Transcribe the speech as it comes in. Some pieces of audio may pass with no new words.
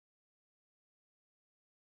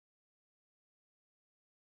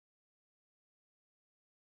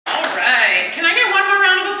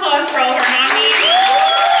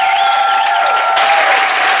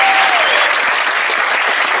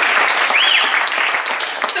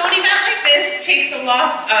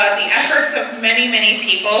the efforts of many, many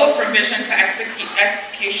people from vision to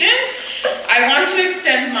execution. I want to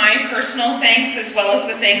extend my personal thanks as well as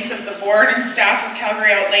the thanks of the board and staff of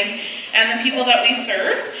Calgary Outlink and the people that we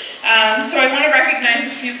serve. So I want to recognize a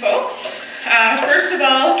few folks. First of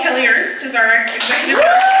all, Kelly Ernst is our executive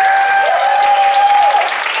director.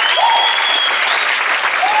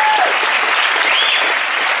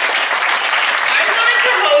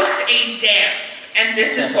 Dance, and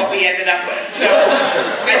this is what we ended up with. So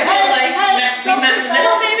I feel like we met in the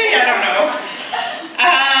middle, maybe? I don't know.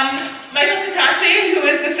 Michael Kakachi, who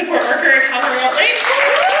is the support worker at Calgary Outlink.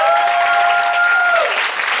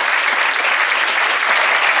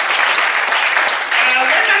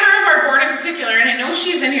 One member of our board in particular, and I know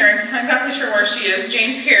she's in here, I'm just not exactly sure where she is,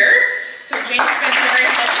 Jane Pierce. So Jane's been very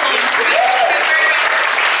helpful in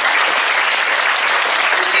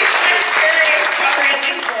she's my chair of Calgary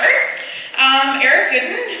Outlink board. Eric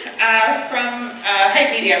Gooden from Hype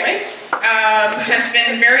Media, right? Has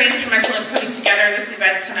been very instrumental in putting together this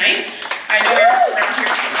event tonight. I know Eric's around here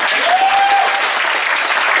tonight.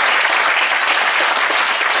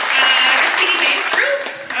 The TD Main Group.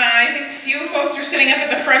 I think a few folks are sitting up at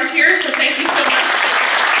the front here, so thank you so much.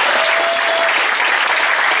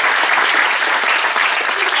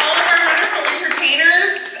 To all of our wonderful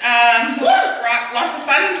entertainers who have brought lots of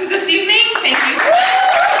fun to this evening, thank you.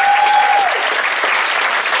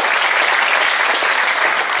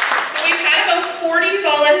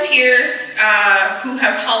 Volunteers who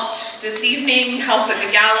have helped this evening, helped at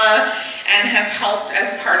the gala, and have helped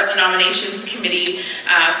as part of the nominations committee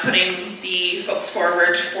putting the folks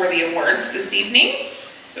forward for the awards this evening.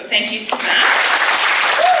 So thank you to them.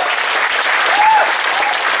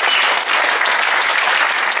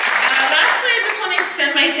 Lastly, I just want to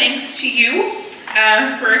extend my thanks to you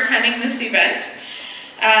for attending this event.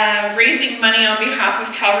 Raising money on behalf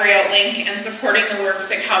of Calgary Outlink and supporting the work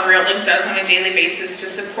that Calgary Outlink does on a daily basis to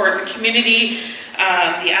support the community,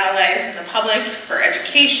 the allies and the public for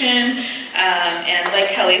education, and like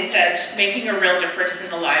Kelly said, making a real difference in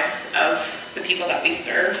the lives of the people that we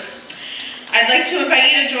serve. I'd like to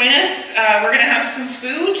invite you to join us. We're going to have some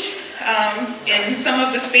food in some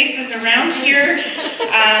of the spaces around here,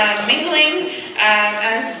 mingling.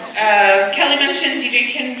 As Kelly mentioned, DJ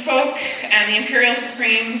Kinfolk and the Imperial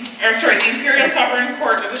Sovereign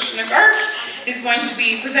Court of the Chinook Arch is going to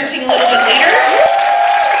be presenting a little bit later.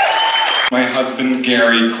 My husband,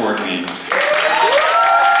 Gary Courtney. He's had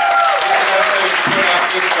to put up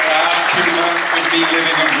with the last 2 months of me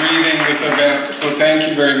living and breathing this event, so thank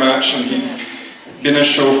you very much. And he's been a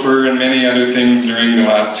chauffeur and many other things during the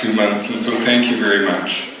last 2 months, and so thank you very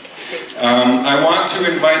much. I want to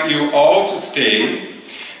invite you all to stay.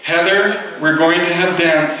 Heather, we're going to have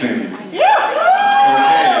dancing.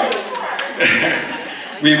 Okay.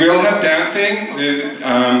 We will have dancing. The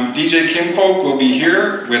DJ Kinfolk will be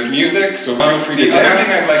here with music, so feel free to dance. The other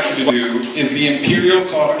thing I'd like you to do is the Imperial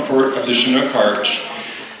Sovereign Court of the Chinook Arch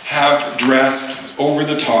have dressed over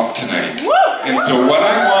the top tonight. And so what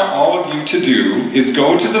I want all of you to do is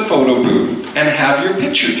go to the photo booth and have your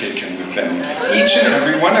picture taken with them, each and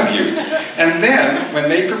every one of you. And then, when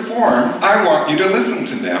they perform, I want you to listen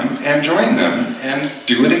to them and join them and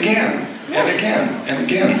do it again and again and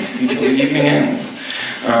again until the evening ends.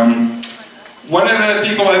 One of the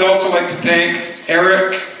people I'd also like to thank,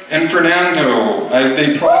 Eric and Fernando.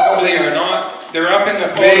 They probably are not, they're up in the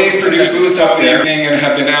photo. They produced this all evening and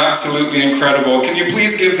have been absolutely incredible. Can you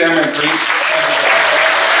please give them a great